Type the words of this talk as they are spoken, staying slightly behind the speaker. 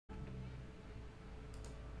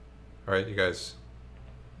All right, you guys,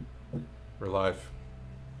 we're live.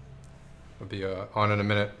 I'll be on in a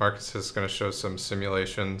minute. Marcus is going to show some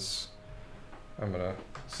simulations. I'm going to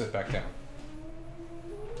sit back down.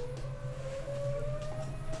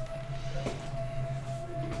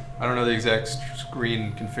 I don't know the exact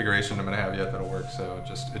screen configuration I'm going to have yet that'll work, so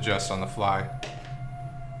just adjust on the fly.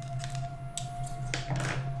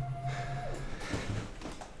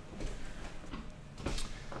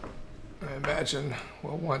 I imagine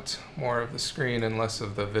we'll want more of the screen and less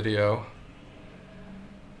of the video.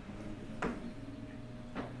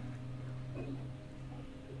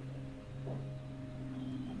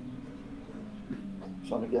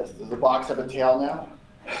 So let me guess, does the box have a tail now?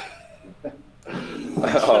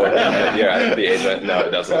 Oh yeah, the agent. No,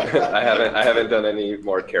 it doesn't. I haven't done any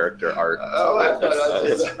more character art.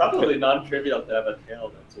 It's probably non-trivial to have a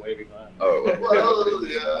tail that's waving on. Oh, well,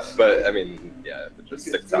 yeah. But I mean, yeah, it just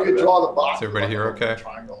sticks out. You could draw the box. Is everybody here okay?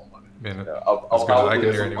 Triangle. I mean, Yeah, I'll as good as I probably can at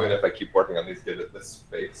hear some point, anyway. if I keep working on these, get at this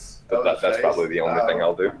space. But Oh, that's space? probably the only thing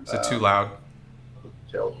I'll do. Is it too loud?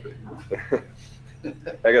 Tail's pretty good.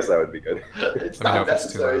 I guess that would be good. It's Let me know not if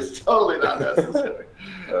it's too necessary. loud. It's totally not necessary.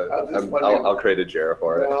 I'll create a Jira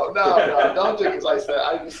for it. No, don't do it because I said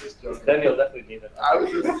I was just joking. Then you'll definitely need it. I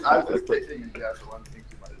was just taking a guess at one thing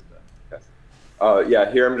you might have done.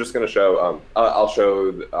 Yeah, here I'm just going to show, I'll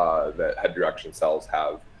show that head direction cells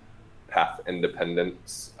have path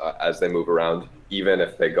independence as they move around, even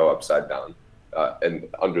if they go upside down and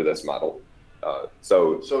under this model.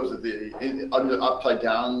 So is it the upside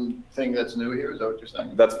down thing that's new here? Is that what you're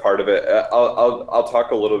saying? that's part of it. I'll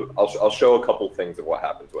talk a little, I'll show a couple things of what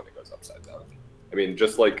happens when it goes upside down. I mean,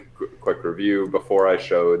 just like quick review, before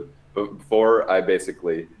I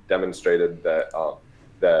basically demonstrated that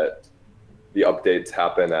that the updates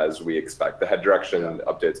happen as we expect. The head direction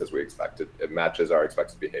updates as we expect. It matches our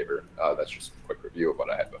expected behavior. That's just a quick review of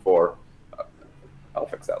what I had before. I'll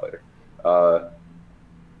fix that later.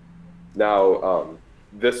 Now,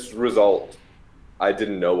 this result, I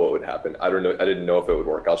didn't know what would happen. I didn't know if it would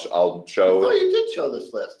work. I'll show. I thought you did show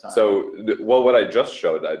this last time. So, well, what I just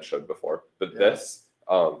showed, I'd showed before. But this,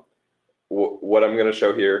 what I'm going to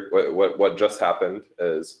show here, what just happened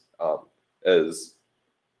is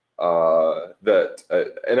that,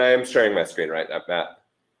 and I am sharing my screen right now, Matt.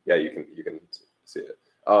 Yeah, you can see it.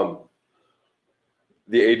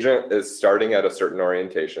 The agent is starting at a certain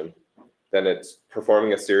orientation, then it's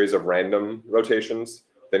performing a series of random rotations,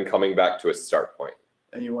 then coming back to a start point.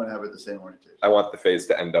 And you want to have it the same orientation. I want the phase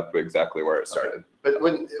to end up exactly where it started. Okay. But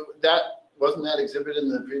wasn't that exhibited in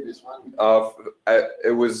the previous one?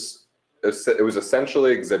 It was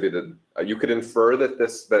essentially exhibited. You could infer that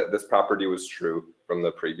this property was true from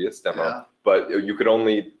the previous demo, but you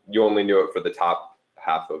only knew it for the top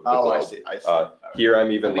half of the globe. I see. Here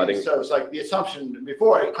I'm even letting. So it's like the assumption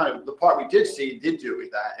before, it kind of the part we did see did do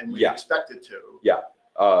with that, and we expected to. Yeah.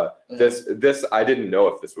 This I didn't know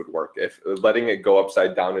if this would work. If letting it go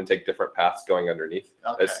upside down and take different paths going underneath,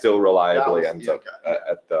 it still reliably ends up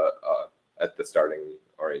at the starting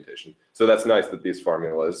orientation. So that's nice that these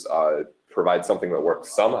formulas provide something that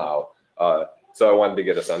works somehow. So I wanted to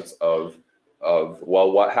get a sense of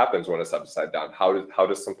well, what happens when it's upside down? How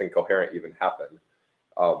does something coherent even happen?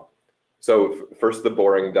 So first, the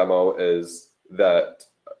boring demo is that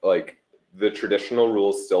like the traditional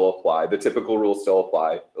rules still apply. The typical rules still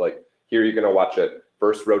apply. Like here, you're going to watch it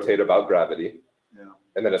first rotate about gravity,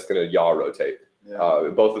 and then it's going to yaw rotate.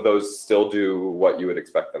 Both of those still do what you would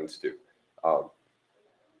expect them to do.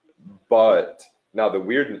 But now the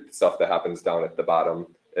weird stuff that happens down at the bottom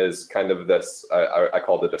is kind of this, I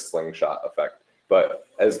called it a slingshot effect. But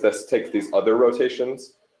as this takes these other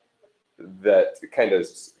rotations that kind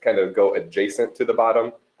of go adjacent to the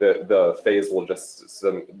bottom, the phase will just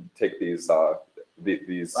take these.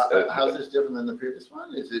 How's this different than the previous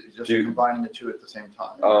one? Is it just combining the two at the same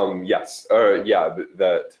time? Yes. Yeah.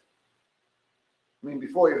 That. I mean,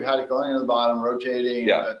 before you had it going to the bottom, rotating.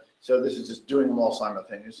 Yeah. So this is just doing them all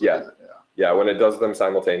simultaneously. Yeah. Yeah. When it does them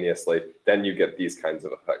simultaneously, then you get these kinds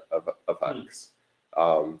of effects.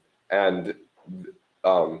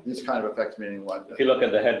 These kind of effects meaning what? If you look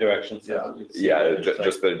at the head direction, just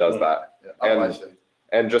that it does that. I see.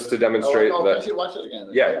 And just to demonstrate that. Actually, watch it again.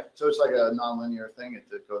 Yeah. So it's like a non-linear thing.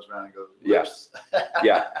 It goes around and goes. Yes.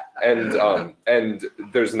 Yeah. And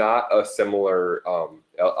there's not a similar.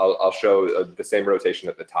 I'll show the same rotation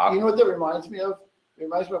at the top. You know what that reminds me of? It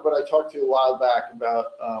reminds me of what I talked to you a while back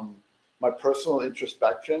about my personal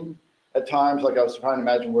introspection. At times, like I was trying to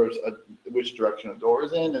imagine which direction a door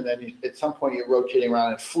is in, and then at some point you're rotating around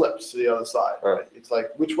and it flips to the other side. Right? It's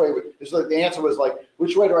like it's like the answer was like,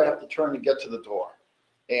 which way do I have to turn to get to the door?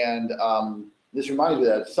 And This reminds me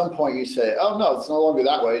that at some point you say, oh, no, it's no longer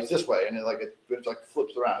that way, it's this way. And it like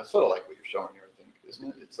flips around. It's sort of like what you're showing here, I think, isn't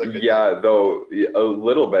it? It's like though a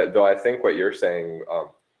little bit, though I think what you're saying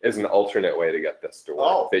is an alternate way to get this to work.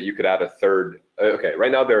 Oh. That you could add a third. Okay,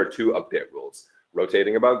 right now there are 2 update rules.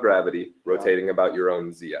 Rotating about gravity, rotating about your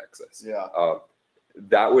own z-axis. Yeah.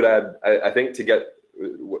 That would add, I think, to get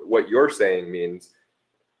what you're saying means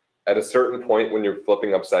at a certain point when you're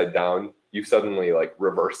flipping upside down, you suddenly like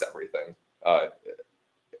reverse everything.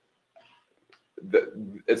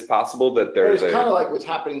 It's possible that there's it's kind of like what's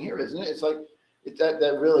happening here, isn't it? It's like it's that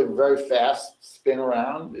really very fast spin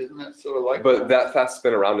around, isn't it? Sort of like. But that fast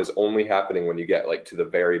spin around is only happening when you get like to the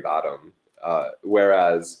very bottom,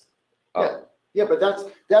 whereas. Yeah, but that's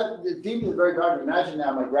deep in the very bottom. Imagine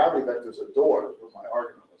now my gravity vector is a door, was my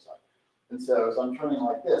argument was like. And so as I'm turning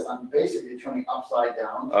like this, I'm basically turning upside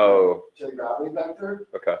down to the gravity vector.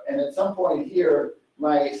 Okay. And at some point here,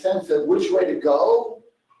 my sense of which way to go,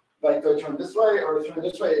 like do I turn this way or turn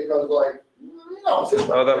this way, it goes like, no, it's this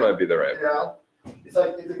way. Oh, that might be the right. Yeah. It's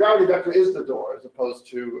like the gravity vector is the door as opposed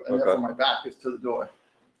to, and therefore my back is to the door.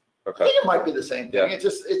 Okay. I think it might be the same thing. Yeah.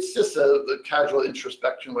 It's just a casual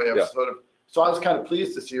introspection way of sort of. So I was kind of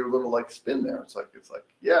pleased to see a little like spin there. It's like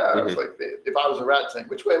yeah. It's like if I was a rat saying,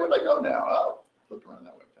 which way would I go now? Oh, flip around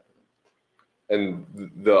that way. And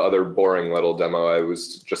the other boring little demo I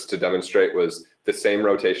was just to demonstrate was the same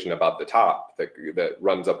rotation about the top that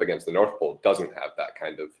runs up against the North Pole doesn't have that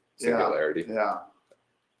kind of singularity. Yeah.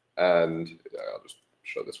 And I'll just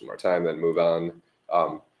show this one more time, then move on.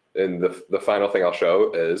 And the final thing I'll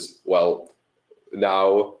show is, well,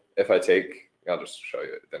 now if I take, I'll just show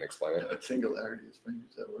you, then explain it. Yeah, singularity is when you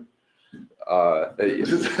use that word.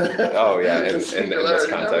 Oh yeah, in this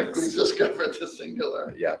context. We discovered the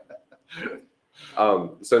singularity. Yeah.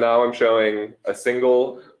 So now I'm showing a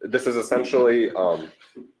single. This is essentially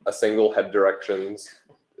a single head directions.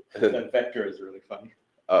 That vector is really funny.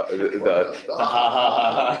 Oh,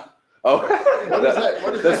 What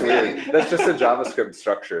that's weird. That's just a JavaScript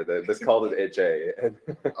structure. That's called an HA.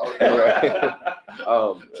 Okay.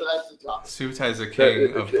 So that's the top. Sutai is a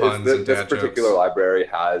king of puns and this dad particular jokes. library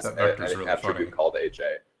has an really attribute funny. called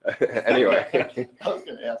HA. Anyway, I was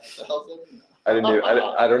going to ask the hell's in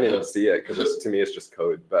I don't even see it because to me it's just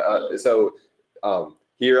code. But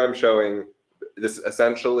here I'm showing this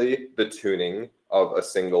essentially the tuning of a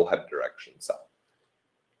single head direction cell.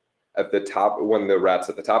 At the top, when the rat's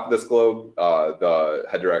at the top of this globe,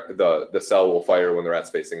 the cell will fire when the rat's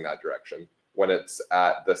facing that direction. When it's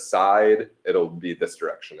at the side, it'll be this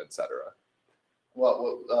direction, etc.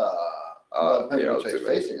 Well, depending on which way it's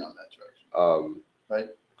facing on that direction. Right.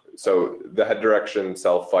 So the head direction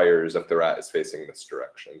cell fires if the rat is facing this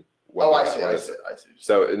direction. I see.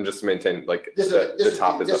 So and just maintain like the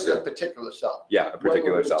top is just up a here. particular cell. Yeah, a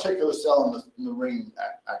particular cell. A particular cell in the ring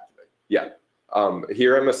activate. Yeah.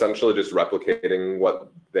 Here I'm essentially just replicating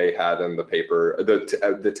what they had in the paper.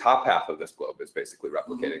 The top half of this globe is basically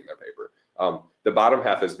replicating their paper. The bottom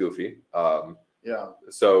half is goofy. Yeah.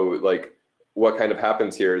 So like what kind of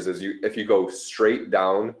happens here is if you go straight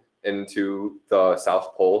down into the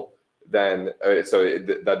South Pole, then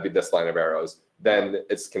that'd be this line of arrows. Then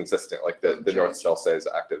it's consistent, like the North Shell stays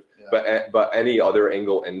active. Yeah. But any other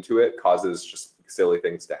angle into it causes just silly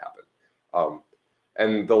things to happen.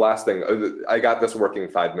 And the last thing, I got this working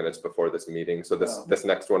 5 minutes before this meeting, so this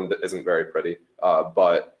next one isn't very pretty.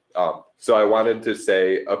 So I wanted to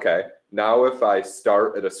say, okay, now if I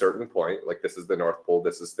start at a certain point, like this is the North Pole,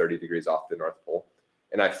 this is 30 degrees off the North Pole,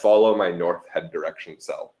 and I follow my north head direction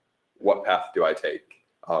cell, what path do I take?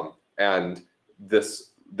 And this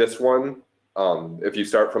one, if you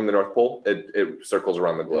start from the North Pole, it circles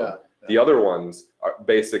around the globe. Yeah. The other ones are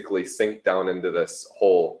basically sink down into this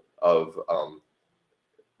hole of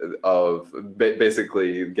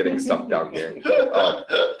basically getting stuck down here.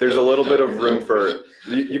 There's a little bit of room for,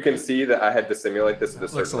 you can see that I had to simulate this at a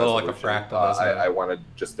certain Looks a little resolution. like a fractal, doesn't it? I want to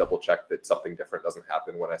just double check that something different doesn't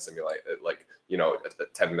happen when I simulate it, like,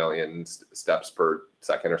 10 million steps per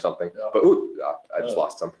second or something. Yeah. But I just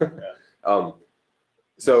lost some. Yeah.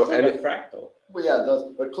 So, and a fractal. Well, yeah, it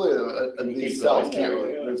does, but clearly these cells can't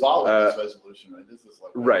really resolve this resolution, right? This is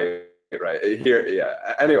like right here.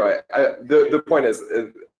 Yeah. Anyway, the point is,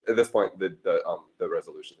 at this point, the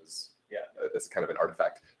resolution is it's kind of an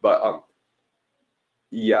artifact. But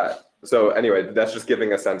yeah. So anyway, that's just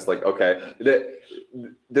giving a sense, like, okay,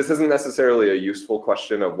 this isn't necessarily a useful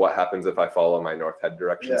question of what happens if I follow my north head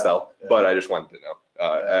direction cell, but I just wanted to know.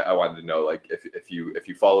 I wanted to know, like, if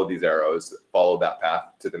you follow these arrows, follow that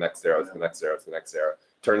path to the next arrow, to the next arrow, to the next arrow.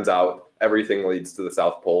 Turns out everything leads to the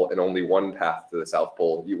South Pole, and only one path to the South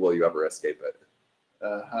Pole will you ever escape it.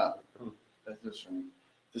 That's interesting.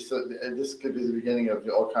 This could be the beginning of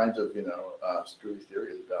all kinds of, screwy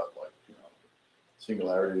theories about like,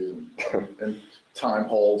 singularities and time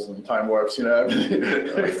holes and time warps, Go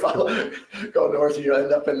north, you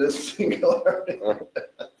end up in this singularity.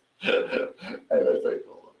 Anyway, very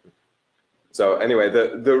cool. So anyway,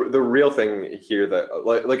 the real thing here that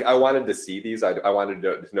like I wanted to see these, I wanted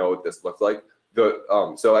to know what this looked like.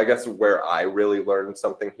 So I guess where I really learned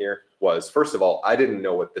something here was, first of all, I didn't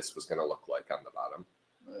know what this was going to look like on the bottom.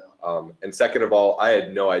 Yeah. And second of all, I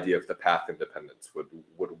had no idea if the path independence would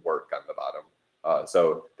work on the bottom.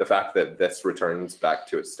 So the fact that this returns back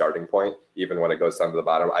to its starting point, even when it goes down to the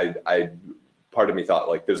bottom, I part of me thought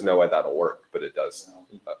like there's no way that'll work, but it does,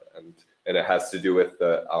 and it has to do with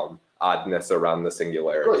the oddness around the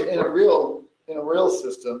singularity. Of course, in a real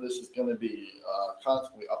system, this is going to be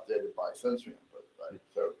constantly updated by sensory input, right?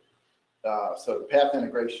 So the path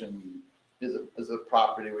integration is a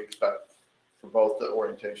property we expect for both the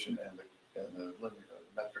orientation and the linear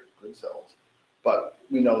metric grid cells. But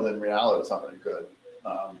we know that in reality it's not very good.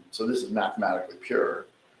 So this is mathematically pure.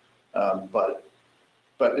 But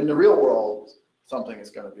in the real world, something is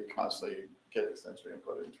going to be constantly getting sensory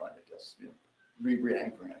input and trying to guess,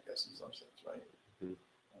 re-anchoring, I guess, in some sense, right?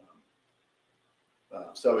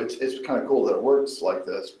 So it's kind of cool that it works like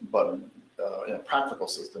this, but in a practical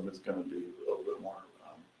system, it's going to be a little bit more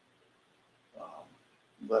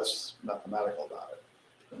less mathematical about it.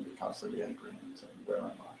 It's going to be constantly anchoring and saying, where am I?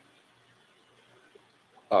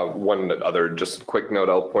 One other just quick note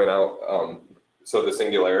I'll point out. So the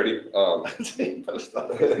singularity. The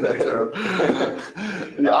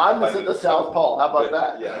oddness at the South Pole. How about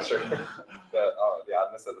that? Yeah, sure. The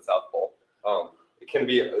oddness at the South Pole. It can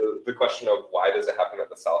be the question of why does it happen at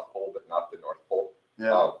the South Pole but not the North Pole?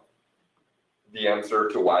 Yeah. The answer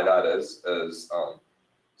to why that is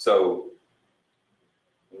so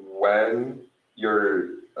when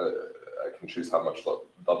you're I can choose how much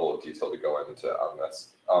level of detail to go into on this.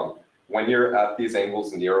 When you're at these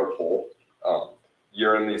angles near a pole,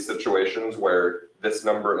 you're in these situations where this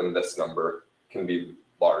number and this number can be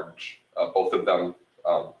large. Both of them,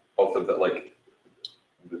 like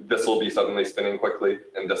this will be suddenly spinning quickly,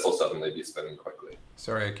 and this will suddenly be spinning quickly.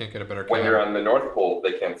 Sorry, I can't get a better. When you're on the North Pole,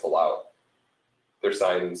 they cancel out. Their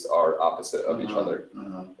signs are opposite of each other.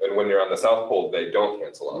 And when you're on the South Pole, they don't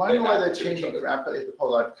cancel out. Why why they're changing rapidly at the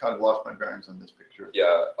pole? I've kind of lost my bearings on this picture.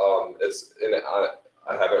 Yeah,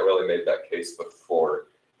 I haven't really made that case before.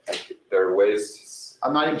 There are ways.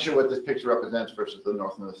 I'm not even sure what this picture represents versus the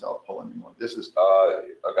North and the South Pole anymore. This is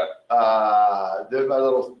okay. There's my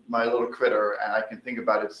little critter, and I can think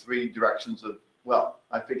about its three directions of. Well,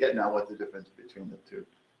 I forget now what the difference between the two.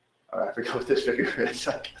 I forget what this figure is.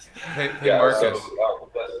 Hey yeah, Marcus. So,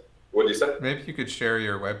 what do you say? Maybe you could share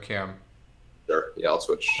your webcam. Sure. Yeah, I'll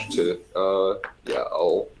switch to. Yeah,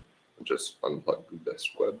 I'll just unplug this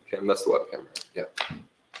webcam. That's the webcam. Yeah.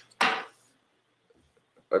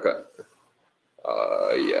 Okay.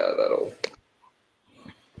 Yeah, that'll.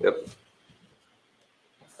 Yep.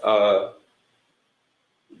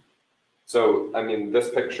 So I mean, this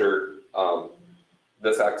picture.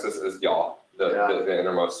 This axis is yaw, the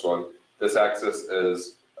innermost one. This axis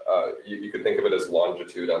is. You could think of it as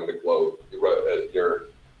longitude on the globe. You're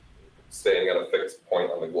staying at a fixed point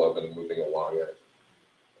on the globe and moving along it.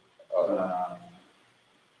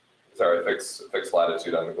 Sorry, fixed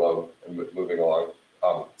latitude on the globe and moving along.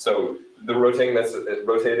 So the rotating this is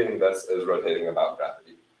rotating about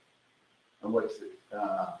gravity. And what's it?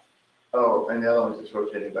 And the other one's just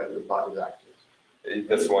rotating by the body's axis.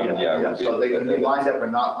 This one, yeah. So they can be lined up or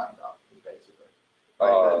not lined up, basically.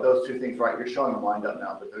 Right? Those two things, right? You're showing them lined up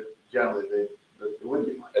now, but generally they wouldn't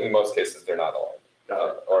be lined up. In most cases, they're not aligned.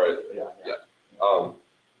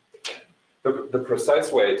 The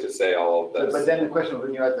precise way to say all of this. But then the question is,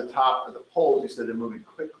 when you're at the top of the poles, you said they're moving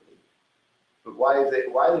quickly. But why are they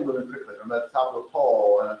moving quickly? I'm at the top of the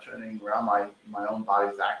pole and I'm turning around my own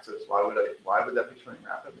body's axis. Why would that be turning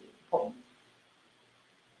rapidly?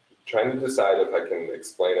 Trying to decide if I can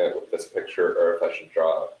explain it with this picture or if I should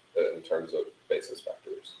draw it in terms of basis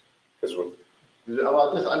vectors. Because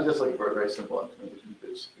I'm just looking for a very simple explanation.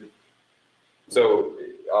 So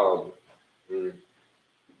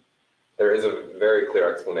there is a very clear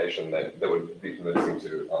explanation that would be convincing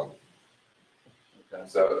to. Okay.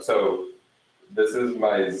 So this is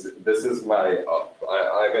my up.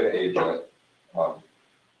 I'm an agent,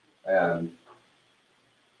 and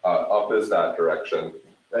up is that direction.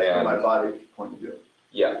 That's from my body point of view.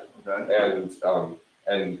 Yeah. Okay.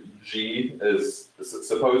 And G is,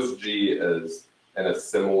 suppose G is in a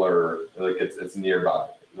similar, like it's nearby.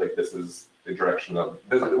 Like this is the direction of,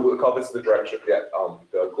 we'll call this the direction,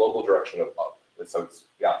 the global direction of up. so it's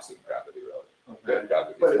the opposite of gravity, really. Okay.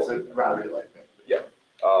 Gravity But is it's a holding. gravity-like thing.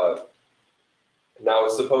 Now,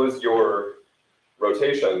 suppose your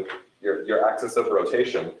rotation, your axis of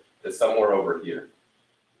rotation is somewhere over here.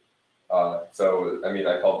 So, I mean,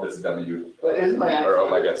 I call this W. But isn't my axis? Or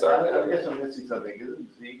omega, sorry. I guess I'm missing something.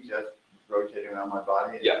 Isn't Z just rotating around my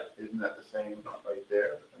body? Yeah. Isn't that the same right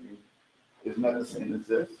there? I mean, isn't that the same as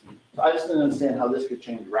this? I just didn't understand how this could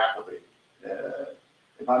change rapidly.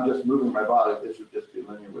 If I'm just moving my body, this would just be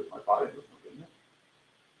linear with my body movement, wouldn't it?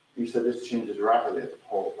 You said this changes rapidly at the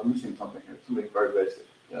pole. I'm missing something here, something very basic.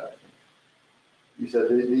 Yeah. You said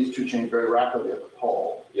these two change very rapidly at the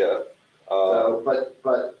pole. Yeah. So,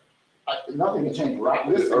 but nothing can change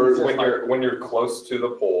rapidly. Or when you're close to the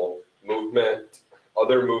pole,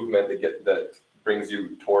 other movement that brings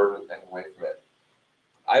you toward and away from it.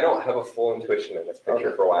 I don't have a full intuition in this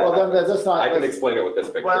picture for why. Well, then that's not. I can explain it with this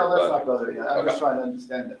picture. Well, let's but, not go there yet. I'm just trying to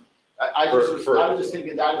understand it. I For- was just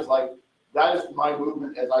thinking that is my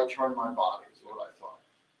movement as I turn my body is what I thought.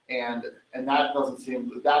 And that doesn't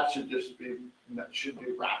seem, that should just be, that should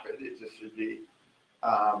be rapid. It just should be,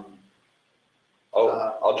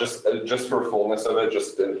 I'll just for fullness of it,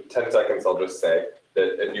 just in 10 seconds, I'll just say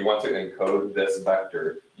that if you want to encode this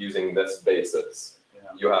vector using this basis,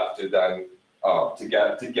 you have to then,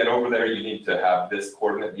 to get over there, you need to have this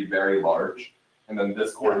coordinate be very large, and then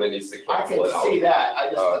this coordinate needs to I cancel it can out. see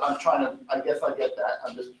that. I'm trying to, I guess I get that.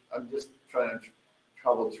 I'm just trying to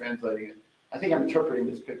trouble translating it. I think I'm interpreting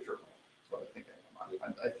this picture. That's what I think I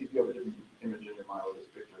am. I think you have a different image in your mind of this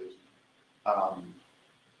picture is.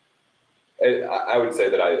 I would say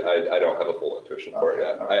that I don't have a full intuition for it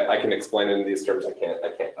yet. Okay. I can explain it in these terms. I can't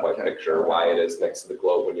quite Okay. picture why it is next to the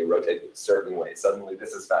globe when you rotate it a certain way. Suddenly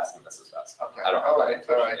this is fast and this is fast. Okay, I don't have all that right,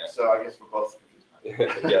 intuition all right. So I guess we're both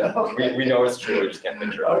confused. Yeah, Okay. we know it's true, we just can't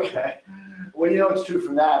picture it. Okay. Well, you know it's true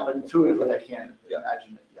from that, but intuitively I can't Yeah.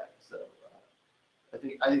 imagine it yet. So I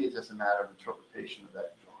think it's just a matter of interpretation of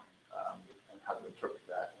that drawing and how to interpret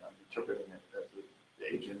that. And I'm interpreting it as the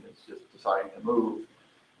agent is just deciding to move,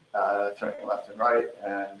 turning left and right,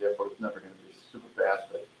 and therefore it's never going to be super fast.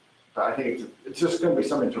 But I think it's just going to be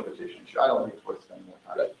some interpretation. I don't think it's worth spending more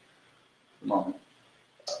time at the moment.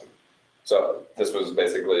 So this was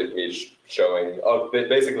basically me showing,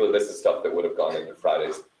 basically this is stuff that would have gone into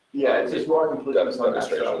Friday's. Yeah, it's just more completeness on that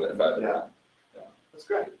Demonstration stuff. in fact. Yeah, that's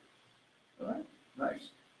great. All right, nice.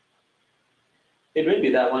 It may be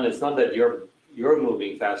that one, it's not that you're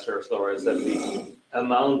moving faster or slower, it's that the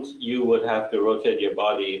amount you would have to rotate your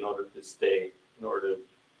body in order to stay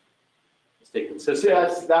So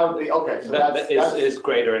consistent. that would be, okay, so That is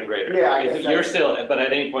greater and greater. Yeah, I If guess you're that's- still, but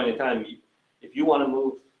at any point in time, if you want to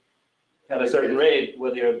move at a certain rate,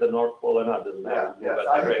 whether you're at the North Pole or not, doesn't matter. Yeah, Move at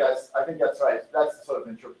I that think rate. I think that's right. That's the sort of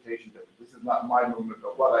interpretation difference. This is not my movement,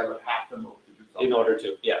 but what I would have to move to do something. In order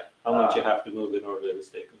to, yeah, how much you have to move in order to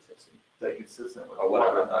stay consistent. Stay consistent with Or what,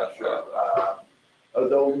 whatever, I'm not sure. yeah.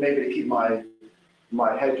 Although maybe to keep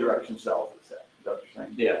my head direction south, is that what you're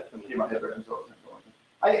saying? Yeah. Keep my head direction south.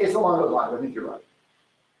 It's along those lines. I think you're right.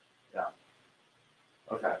 Yeah.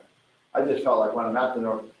 Okay. I just felt like when I'm at the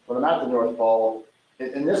North Pole,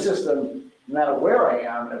 in this system, no matter where I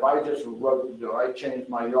am, if I just I change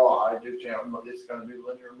my yaw, I do change, it's going to be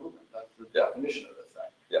linear movement. That's the definition of this thing.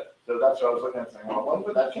 Yeah. So that's what I was looking at saying, well, when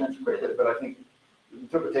would that change greatly? But I think the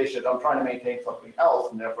interpretation is I'm trying to maintain something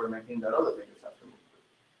else, and therefore to maintain that other thing, just have to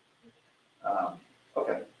move.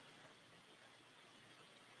 Okay.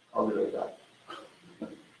 I'll leave it at that.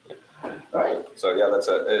 All right. So yeah, that's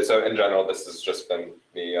it. So in general, this has just been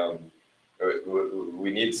me, we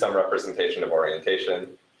need some representation of orientation.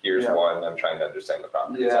 Here's Yeah. one, I'm trying to understand the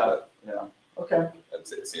properties of it Yeah. Okay. and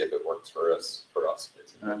see if it works for us.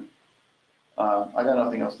 basically. All right. I got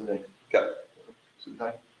nothing else today. Okay.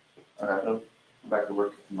 Okay. All right. I'll go back to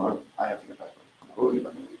work tomorrow. I have to get back to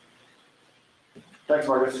work. Thanks,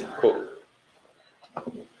 Marcus. Cool.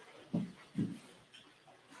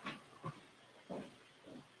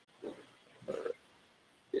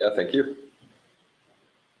 Yeah, thank you.